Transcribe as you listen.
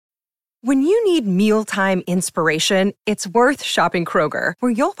When you need mealtime inspiration, it's worth shopping Kroger,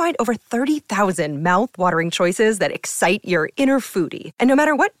 where you'll find over 30,000 mouth-watering choices that excite your inner foodie. And no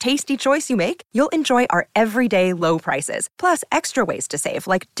matter what tasty choice you make, you'll enjoy our everyday low prices, plus extra ways to save,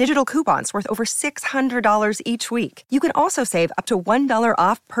 like digital coupons worth over $600 each week. You can also save up to $1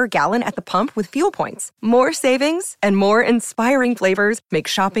 off per gallon at the pump with fuel points. More savings and more inspiring flavors make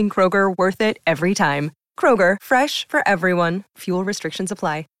shopping Kroger worth it every time. Kroger, fresh for everyone. Fuel restrictions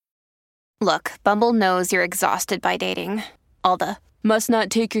apply. Look, Bumble knows you're exhausted by dating. All the must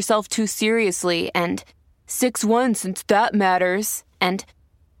not take yourself too seriously and 6'1" since that matters. And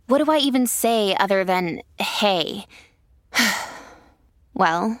what do I even say other than hey?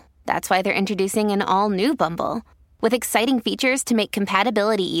 Well, that's why they're introducing an all-new Bumble with exciting features to make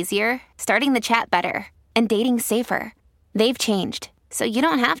compatibility easier, starting the chat better, and dating safer. They've changed, so you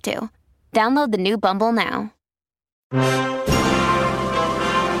don't have to. Download the new Bumble now.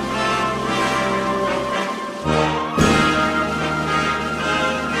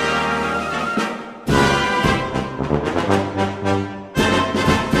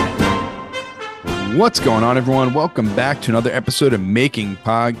 What's going on, everyone? Welcome back to another episode of Making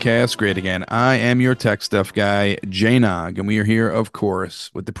Podcasts Great Again. I am your tech stuff guy, Jay Nog, and we are here, of course,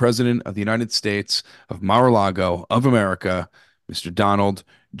 with the President of the United States of Mar-a-Lago of America, Mr. Donald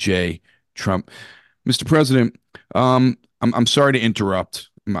J. Trump. Mr. President, I'm sorry to interrupt.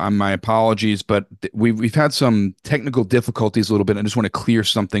 My apologies, but we've had some technical difficulties a little bit. I just want to clear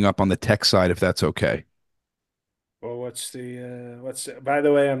something up on the tech side, if that's okay. Well, by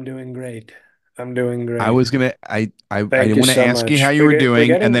the way, I'm doing great. I'm doing great. I Thank didn't you want to so ask you much. how you were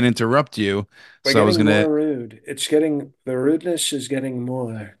doing and then interrupt you. We're So I was getting gonna. more rude. The rudeness is getting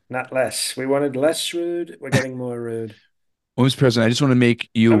more, not less. We wanted less rude. We're getting more rude. Well, Mr. President, I just want to make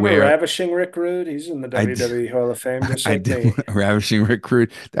you Remember aware. Ravishing Rick Rude? He's in the I, d- WWE Hall of Fame, just I like did me. Ravishing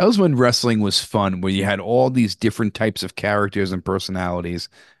Recruit. That was when wrestling was fun, where you had all these different types of characters and personalities.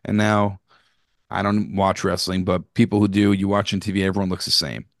 And now I don't watch wrestling, but people who do, you watch on TV, everyone looks the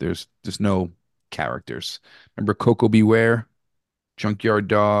same. There's no characters. Remember Coco Beware, Junkyard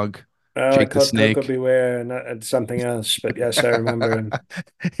Dog, Oh, I Jake the called Coco Snake? Beware, not something else, but yes, I remember him.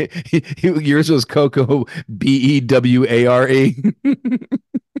 Yours was Coco Beware.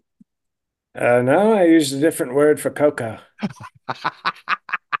 No, I used a different word for Coco.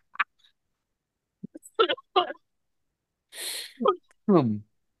 Hmm.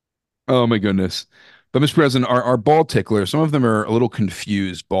 Oh my goodness. But Mr. President, our ball ticklers, some of them are a little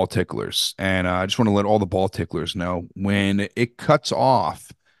confused ball ticklers. And I just want to let all the ball ticklers know when it cuts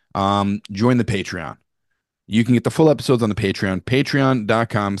off, join the Patreon. You can get the full episodes on the Patreon,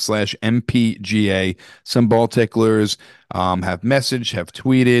 patreon.com/MPGA. Some ball ticklers have messaged, have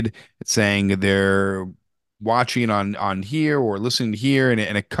tweeted saying they're watching on here or listening to here, and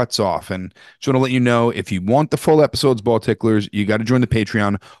it cuts off. And just want to let you know, if you want the full episodes, ball ticklers, you got to join the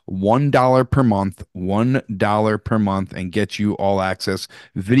Patreon. $1 per month, $1 per month, and get you all access,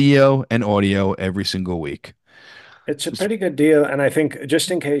 video and audio every single week. It's a pretty good deal, and I think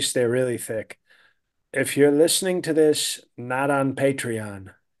just in case they're really thick, if you're listening to this not on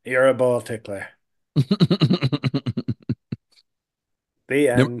Patreon, you're a ball tickler. The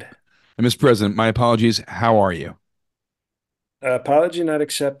Now, end. Mr. President, my apologies. How are you? Apology not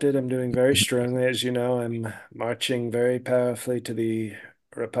accepted. I'm doing very strongly. As you know, I'm marching very powerfully to the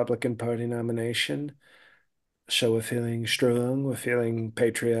Republican Party nomination. So we're feeling strong. We're feeling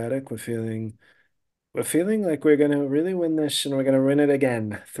patriotic. We're feeling like we're going to really win this, and we're going to win it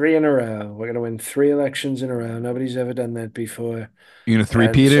again. Three in a row. We're going to win three elections in a row. Nobody's ever done that before. You gonna And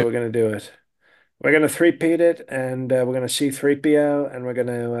three-peat so we're it? going to do it. We're going to three-peat it, and we're going to see 3PO, and we're going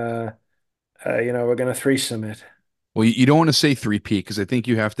to, we're going to threesome it. Well, you don't want to say three-peat because I think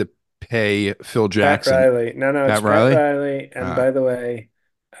you have to pay Phil Pat Jackson. Riley. No, no, it's Pat Pat Riley? Riley. And Uh, by the way,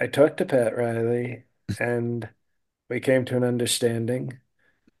 I talked to Pat Riley, and we came to an understanding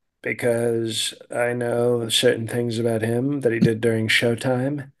because I know certain things about him that he did during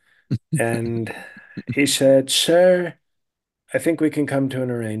Showtime. And he said, "Sir, I think we can come to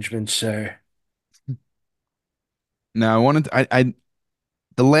an arrangement, sir." now the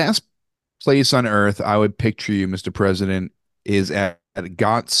last place on earth I would picture you, Mr. President, is at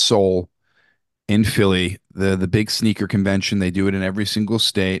Got Soul in Philly, the big sneaker convention. They do it in every single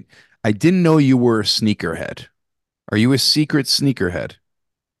state. I didn't know you were a sneakerhead. Are you a secret sneakerhead?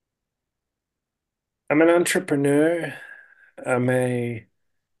 I'm an entrepreneur. I'm a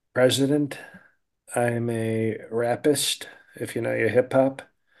president. I'm a rapist, if you know your hip hop.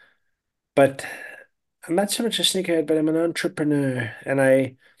 But I'm not so much a sneakerhead, but I'm an entrepreneur. And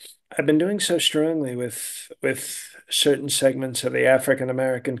I've been doing so strongly with certain segments of the African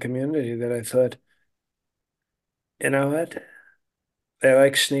American community that I thought, you know what? They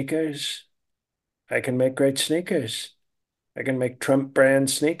like sneakers. I can make great sneakers. I can make Trump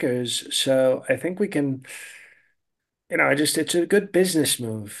brand sneakers. So I think we can, it's a good business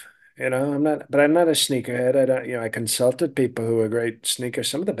move. I'm not a sneakerhead. I don't, I consulted people who are great sneakers,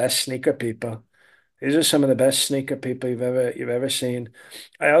 some of the best sneaker people. These are some of the best sneaker people you've ever seen.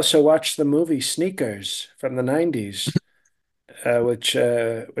 I also watched the movie Sneakers from the 90s, which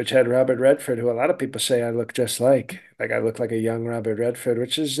had Robert Redford, who a lot of people say I look just like. Like I look like a young Robert Redford,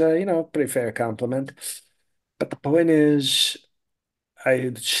 which is a pretty fair compliment. But the point is,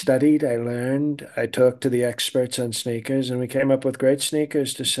 I studied, I learned, I talked to the experts on sneakers, and we came up with great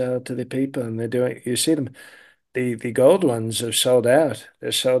sneakers to sell to the people. And they're doing, you see them, the gold ones are sold out.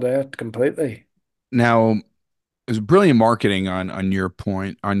 They're sold out completely. Now, it was brilliant marketing on your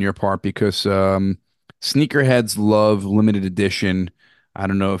part because sneakerheads love limited edition. I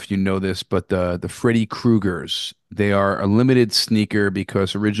don't know if you know this, but the Freddy Kruegers, they are a limited sneaker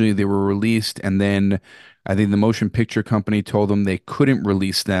because originally they were released, and then I think the motion picture company told them they couldn't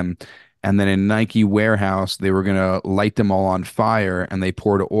release them. And then in Nike warehouse, they were gonna light them all on fire, and they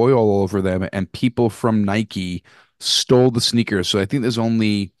poured oil all over them, and people from Nike stole the sneakers. So I think there's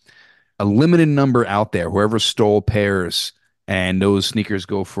only a limited number out there. Whoever stole pairs, and those sneakers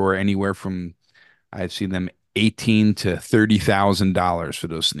go for anywhere from I've seen them 18 to $30,000 for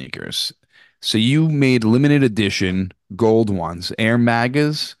those sneakers. So you made limited edition gold ones, Air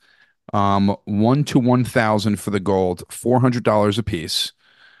Magas, 1 to 1,000 for the gold, $400 a piece.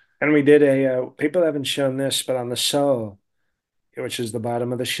 And we did people haven't shown this, but on the sole, which is the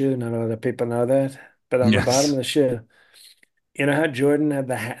bottom of the shoe, not a lot of people know that, but on the bottom Yes. of the shoe, you know how Jordan had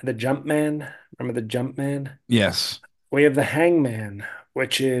the jump man? Remember the jump man? Yes. We have the hangman,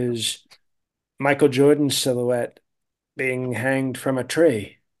 which is Michael Jordan's silhouette being hanged from a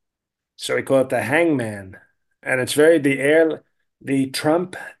tree. So we call it the hangman. And it's the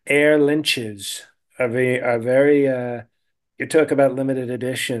Trump air lynches are very, you talk about limited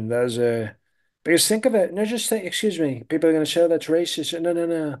edition. Those are, because think of it. No, just think, excuse me. People are going to say, "Oh, that's racist." No, no,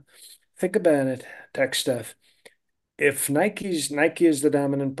 no. Think about it. Tech stuff. If Nike is the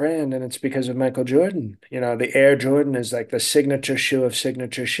dominant brand, and it's because of Michael Jordan. The Air Jordan is like the signature shoe of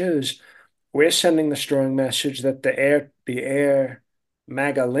signature shoes. We're sending the strong message that the Air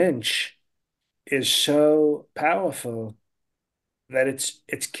MAGA Lynch is so powerful that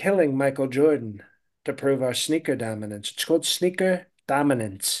it's killing Michael Jordan to prove our sneaker dominance. It's called sneaker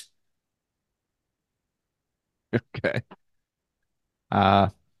dominance. Okay. Uh,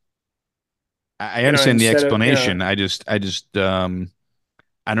 I understand the Instead of, explanation. I don't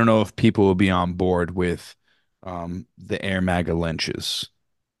know if people will be on board with the Air Maga Lynches.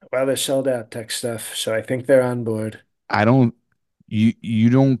 well, they're sold out tech stuff, so I think they're on board. I don't you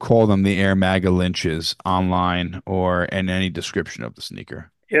don't call them the Air Maga Lynches online or in any description of the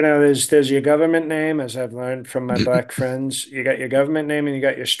sneaker. There's your government name, as I've learned from my black friends. You got your government name and you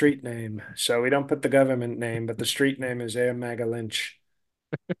got your street name. So we don't put the government name, but the street name is Air MAGA Lynch.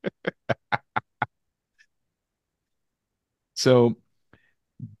 So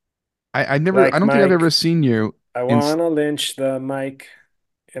I Like don't think I've ever Mike, seen you I in wanna lynch the Mike.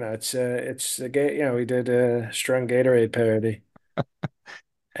 It's a gay. We did a strong Gatorade parody.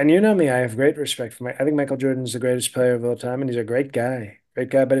 And you know me, I have great respect for I think Michael Jordan's the greatest player of all time, and he's a great guy. Great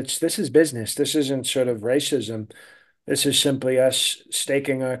guy, but this is business. This isn't sort of racism. This is simply us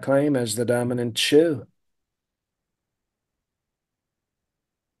staking our claim as the dominant shoe.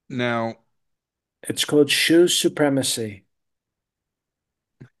 now It's called shoe supremacy.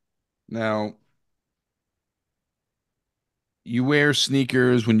 now you wear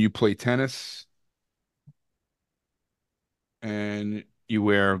sneakers when you play tennis and you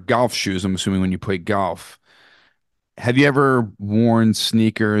wear golf shoes, I'm assuming when you play golf. Have you ever worn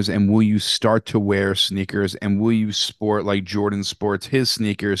sneakers and will you start to wear sneakers and will you sport like Jordan sports his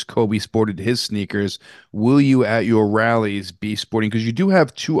sneakers, Kobe sported his sneakers? Will you at your rallies be sporting? Because you do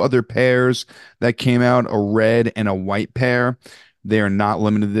have two other pairs that came out, a red and a white pair. They are not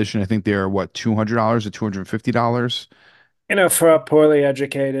limited edition. I think they are what, $200 or $250? For our poorly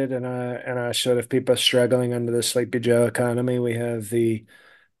educated and our sort of people struggling under the Sleepy Joe economy, we have the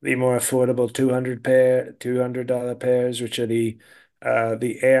more affordable $200 pairs, which are the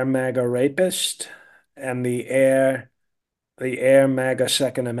Air Maga Rapist and the Air Maga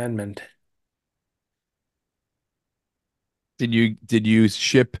Second Amendment. Did you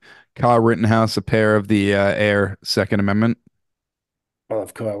ship Kyle Rittenhouse a pair of the Air Second Amendment? Well,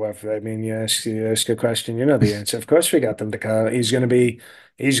 of course. I mean, you ask a question, you know the answer. Of course, we got them to Kyle. He's going to be,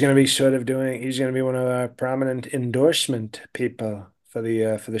 He's going to be one of our prominent endorsement people for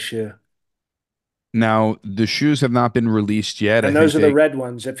the shoe. Now, the shoes have not been released yet. I And think those are the they, red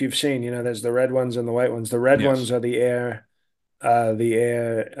ones. If you've seen, there's the red ones and the white ones. The red ones yes. are the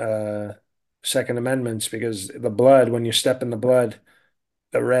air Second Amendments, because the blood, when you step in the blood,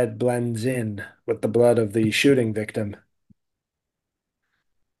 the red blends in with the blood of the shooting victim.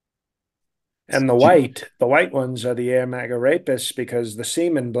 And Do- the white ones are the Air MAGA rapists, because the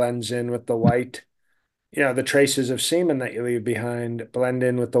semen blends in with the white, the traces of semen that you leave behind blend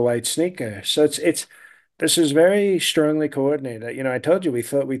in with the white sneaker. So this is very strongly coordinated. I told you we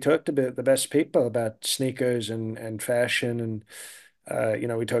talked about the best people about sneakers and fashion, and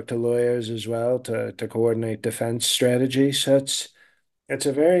we talked to lawyers as well to coordinate defense strategy. So it's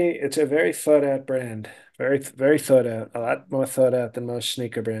a very thought out brand, very thought out, a lot more thought out than most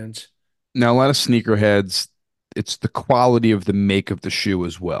sneaker brands. Now, a lot of sneakerheads, it's the quality of the make of the shoe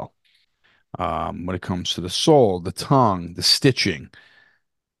as well. When it comes to the sole, the tongue, the stitching.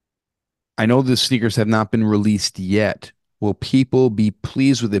 I know the sneakers have not been released yet. Will people be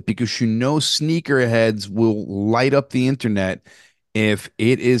pleased with it? Because sneakerheads will light up the internet if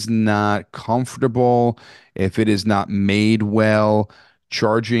it is not comfortable, if it is not made well.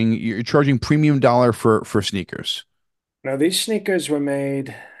 You're charging premium dollar for sneakers. Now, these sneakers were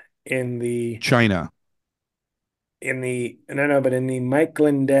made in the China. no, no, but in the Mike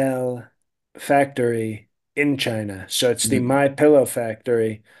Lindell factory in China. So it's the Mhm. My Pillow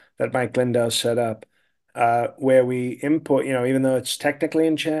factory that Mike Lindell set up, where we import. Even though it's technically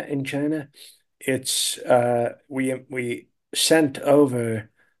in China, we sent over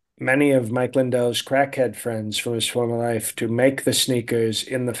many of Mike Lindell's crackhead friends from his former life to make the sneakers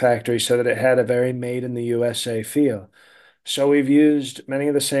in the factory, so that it had a very made in the USA feel. So we've used many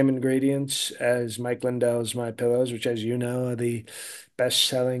of the same ingredients as Mike Lindell's My Pillows, which, as you know, are the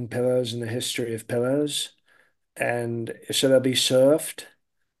best-selling pillows in the history of pillows. And so they'll be soft,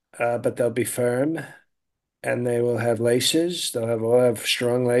 but they'll be firm, and they will have laces. All have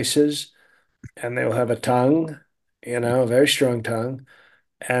strong laces, and they will have a tongue, a very strong tongue,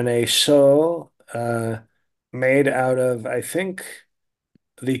 and a sole made out of, I think,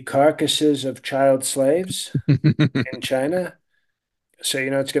 the carcasses of child slaves in China. So,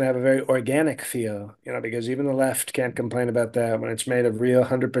 it's going to have a very organic feel, because even the left can't complain about that when it's made of real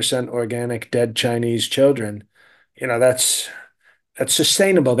 100% organic dead Chinese children. That's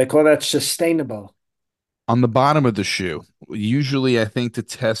sustainable. They call that sustainable. On the bottom of the shoe, usually I think to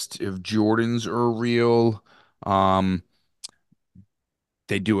test if Jordans are real, um,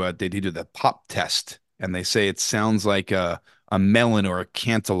 they do the pop test and they say it sounds like a melon or a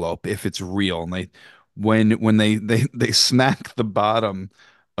cantaloupe if it's real. And when they smack the bottom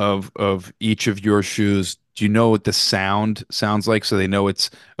of each of your shoes, do you know what the sound sounds like? So they know it's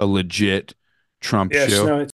a legit Trump Yes, shoe. no,